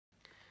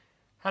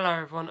Hello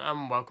everyone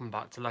and welcome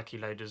back to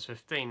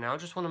Lucky15. Now I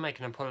just want to make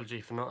an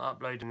apology for not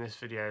uploading this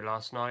video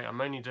last night. I'm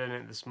only doing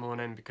it this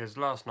morning because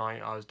last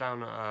night I was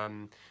down at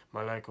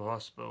my local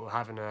hospital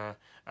having a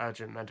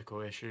urgent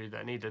medical issue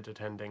that needed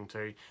attending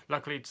to.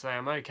 Luckily to say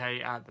I'm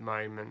okay at the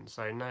moment,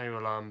 so no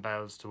alarm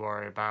bells to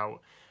worry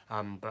about.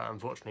 But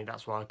unfortunately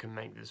that's why I couldn't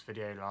make this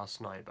video last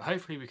night. But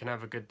hopefully we can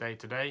have a good day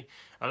today.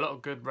 A lot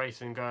of good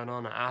racing going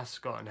on at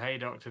Ascot and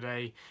Haydock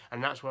today,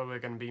 and that's where we're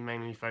going to be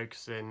mainly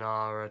focusing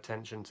our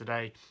attention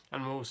today.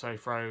 And we'll also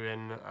throw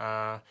in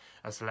a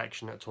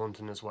selection at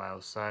Taunton as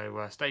well.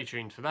 So stay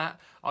tuned for that.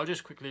 I'll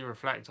just quickly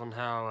reflect on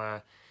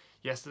how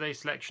yesterday's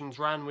selections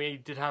ran. We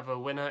did have a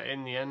winner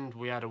in the end.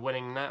 We had a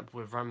winning nap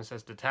with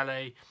Ramesses de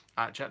Tele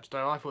at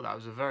Chepstow. I thought that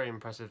was a very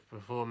impressive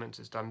performance.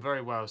 It's done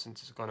very well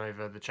since it's gone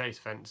over the chase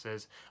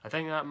fences. I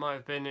think that might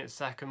have been its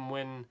second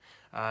win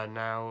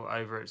now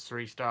over its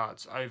 3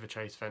 starts over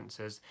chase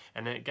fences,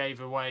 and it gave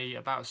away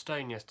about a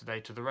stone yesterday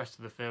to the rest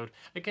of the field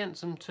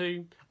against some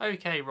 2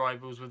 okay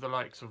rivals with the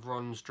likes of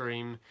Ron's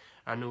Dream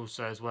and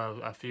also as well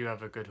a few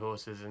other good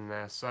horses in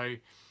there. So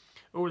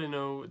all in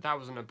all, that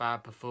wasn't a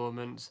bad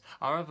performance.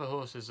 Our other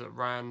horses that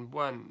ran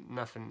weren't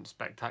nothing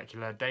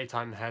spectacular.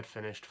 Daytime Ahead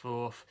finished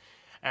 4th.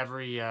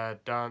 Every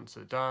dance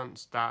that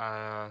danced,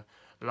 that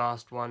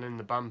last one in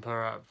the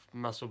bumper at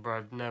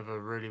Musselburgh never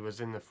really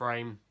was in the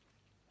frame.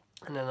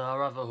 And then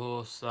our other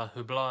horse,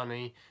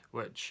 Hublani,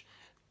 which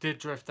did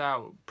drift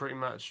out pretty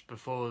much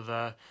before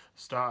the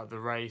start of the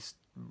race,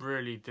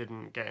 really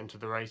didn't get into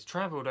the race.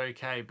 Travelled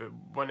okay, but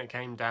when it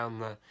came down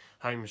the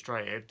home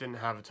straight, it didn't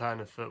have a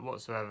turn of foot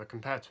whatsoever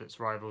compared to its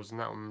rivals, and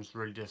that one was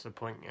really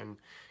disappointing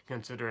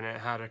considering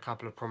it had a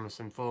couple of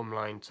promising form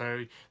lines.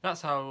 So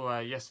that's how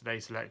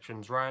yesterday's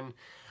selections ran,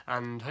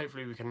 and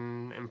hopefully we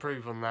can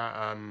improve on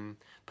that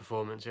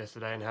performance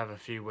yesterday and have a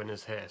few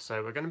winners here.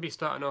 So we're going to be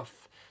starting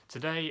off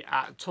today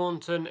at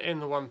Taunton in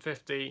the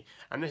 150,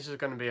 and this is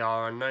going to be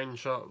our unknown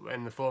shot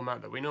in the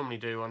format that we normally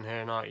do on here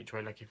in our Each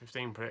Way Lucky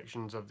 15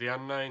 predictions of the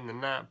unknown, the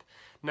nap,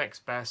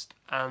 next best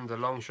and the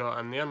long shot.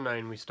 And the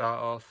unknown, we start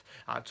off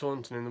at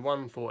Taunton in the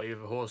 140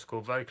 with a horse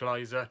called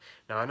Vocaliser.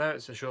 Now I know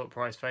it's a short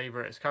price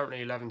favourite, it's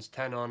currently 11 to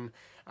 10 on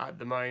at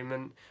the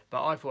moment,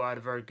 but I thought I had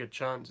a very good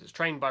chance. It's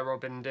trained by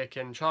Robin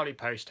Dickin. Charlie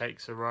Post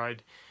takes a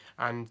ride,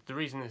 and the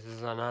reason this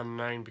is an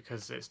unknown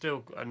because it's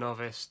still a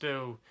novice,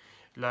 still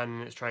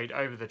learning its trade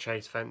over the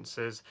chase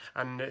fences,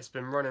 and it's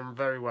been running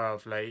very well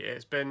of late.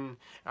 It's been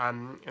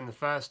in the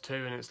first 2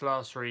 and its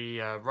last 3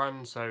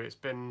 runs, so it's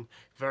been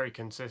very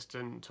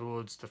consistent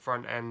towards the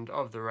front end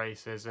of the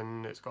races,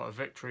 and it's got a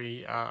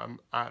victory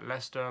at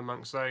Leicester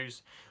amongst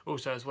those.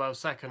 Also as well,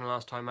 second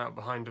last time out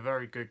behind a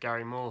very good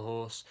Gary Moore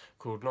horse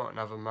called Not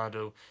Another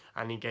Muddle,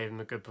 and he gave him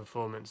a good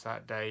performance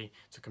that day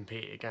to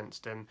compete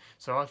against him.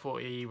 So I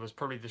thought he was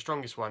probably the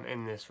strongest one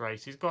in this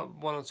race. He's got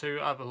 1 or 2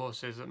 other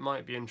horses that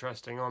might be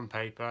interesting on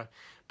paper,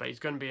 but he's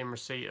going to be in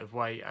receipt of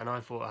weight, and I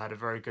thought I had a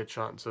very good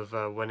chance of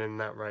winning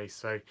that race.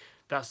 So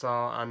that's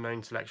our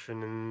unknown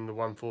selection in the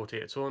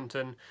 140 at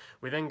Taunton.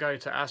 We then go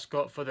to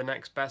Ascot for the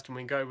next best, and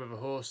we go with a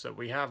horse that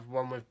we have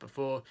won with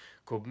before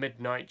called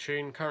Midnight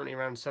Tune, currently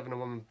around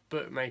 7-1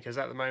 bookmakers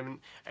at the moment.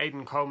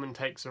 Aidan Coleman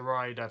takes a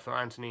ride for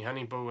Anthony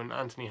Honeyball, and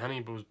Anthony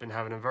Honeyball's been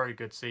having a very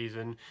good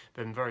season,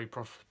 been very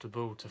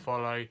profitable to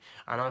follow,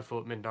 and I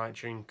thought Midnight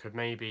Tune could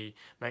maybe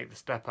make the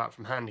step up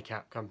from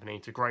handicap company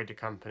to grader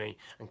company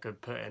and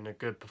could put in a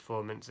good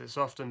performance. It's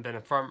often been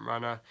a front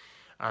runner,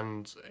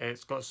 and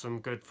it's got some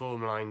good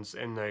form lines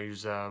in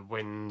those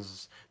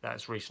wins that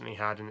it's recently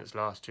had in its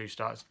last 2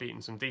 starts,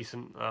 beating some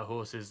decent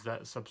horses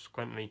that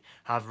subsequently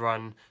have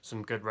run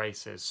some good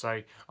races.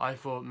 So I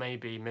thought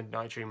maybe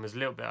Midnight Dream was a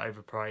little bit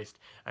overpriced,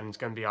 and it's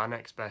going to be our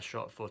next best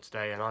shot for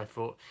today. And I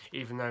thought,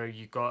 even though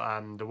you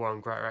got the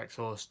Warren Greatorex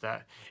horse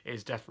that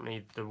is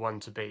definitely the one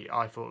to beat,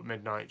 I thought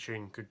Midnight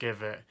Tune could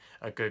give it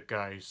a good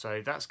go.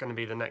 So that's going to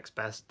be the next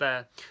best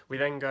there. We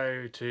then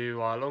go to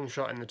our long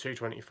shot in the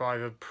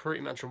 225, a pretty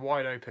much a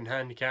wide open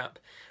handicap.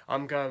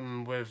 I'm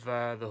going with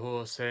the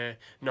horse here,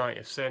 Night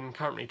of Sin,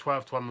 currently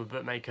 12-1 with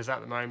bookmakers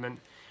at the moment,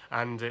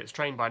 and it's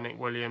trained by Nick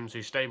Williams,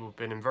 whose stable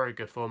been in very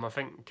good form. I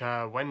think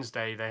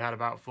Wednesday they had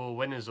about 4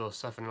 winners or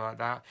something like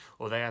that,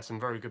 or they had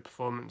some very good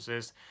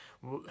performances.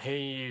 He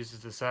uses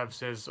the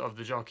services of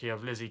the jockey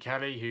of Lizzie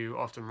Kelly, who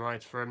often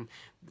rides for him,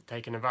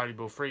 taking a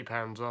valuable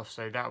 £3 off,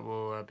 so that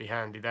will be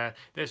handy there.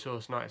 This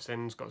horse, Night of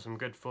Sin's got some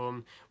good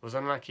form, was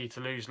unlucky to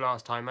lose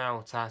last time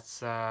out at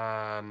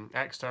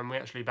Exeter, and we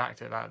actually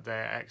backed it that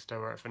day at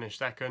Exeter where it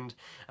finished 2nd,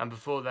 and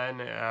before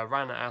then it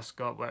ran at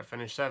Ascot where it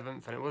finished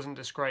 7th, and it wasn't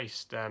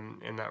disgraced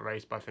in that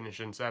race by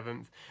finishing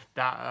 7th.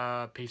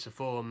 That piece of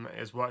form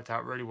has worked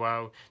out really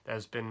well.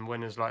 There's been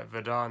winners like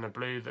Verdana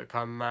Blue that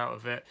come out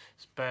of it,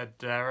 Sped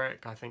Derek,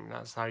 I think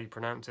that's how you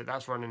pronounce it,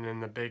 that's running in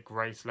the big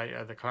race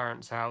later, the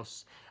Clarence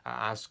House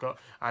at Ascot.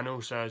 And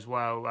also as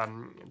well,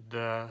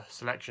 the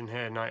selection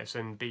here, Night of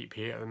Sin, beat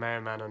Peter the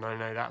Mayorman, and I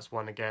know that's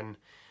one again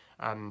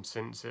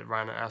since it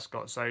ran at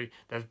Ascot. So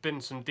there have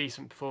been some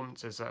decent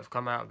performances that have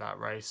come out of that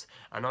race,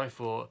 and I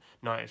thought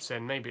Night of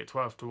Sin, maybe at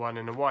 12 to 1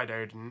 in a wide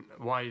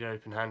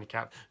open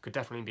handicap, could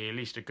definitely be at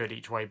least a good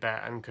each way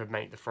bet and could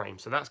make the frame.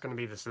 So that's going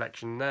to be the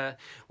selection there.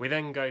 We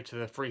then go to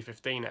the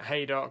 3:15 at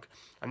Haydock,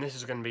 and this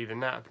is going to be the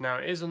nap. Now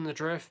it is on the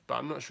drift, but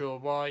I'm not sure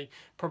why.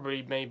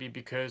 Probably maybe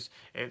because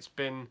it's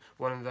been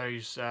one of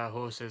those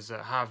horses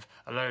that have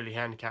a lowly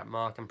handicap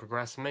mark and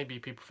progress, and maybe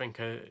people think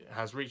it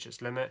has reached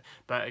its limit.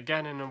 But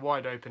again, in a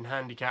wide open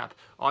handicap,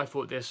 I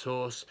thought this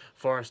horse,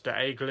 Forester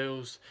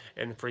Aigles,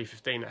 in the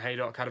 3:15 at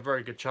Haydock, had a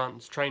very good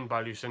chance, trained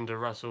by Lucinda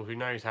Russell, who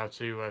knows how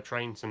to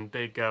train some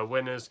big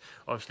winners,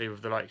 obviously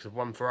with the likes of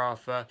One for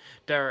Arthur.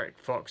 Derek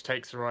Fox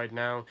takes the ride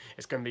now.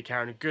 It's going to be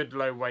carrying a good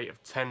low weight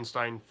of 10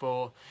 stone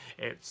 4.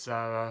 It's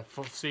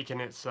seeking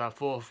its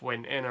 4th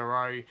win in a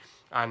row,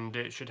 and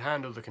it should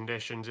handle the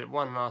conditions. It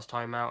won last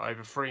time out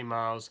over 3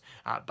 miles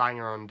at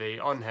Bangor-on-Dee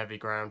on heavy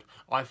ground.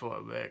 I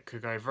thought it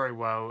could go very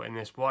well in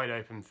this wide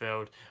open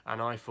field,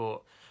 and I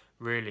thought,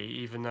 really,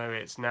 even though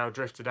it's now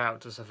drifted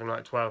out to something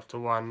like 12 to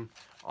 1,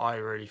 I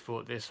really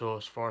thought this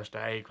horse, Forester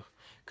Aigles,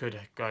 could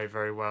go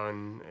very well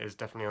and is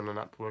definitely on an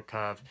upward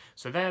curve.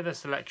 So they're the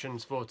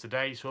selections for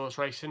today's horse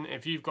racing.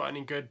 If you've got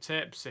any good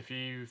tips, if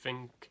you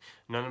think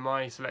none of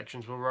my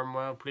selections will run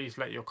well, please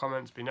let your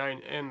comments be known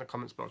in the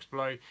comments box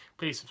below.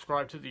 Please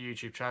subscribe to the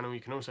YouTube channel.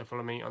 You can also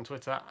follow me on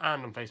Twitter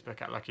and on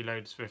Facebook at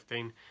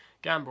Lucky15.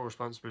 Gamble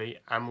responsibly,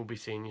 and we'll be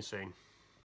seeing you soon.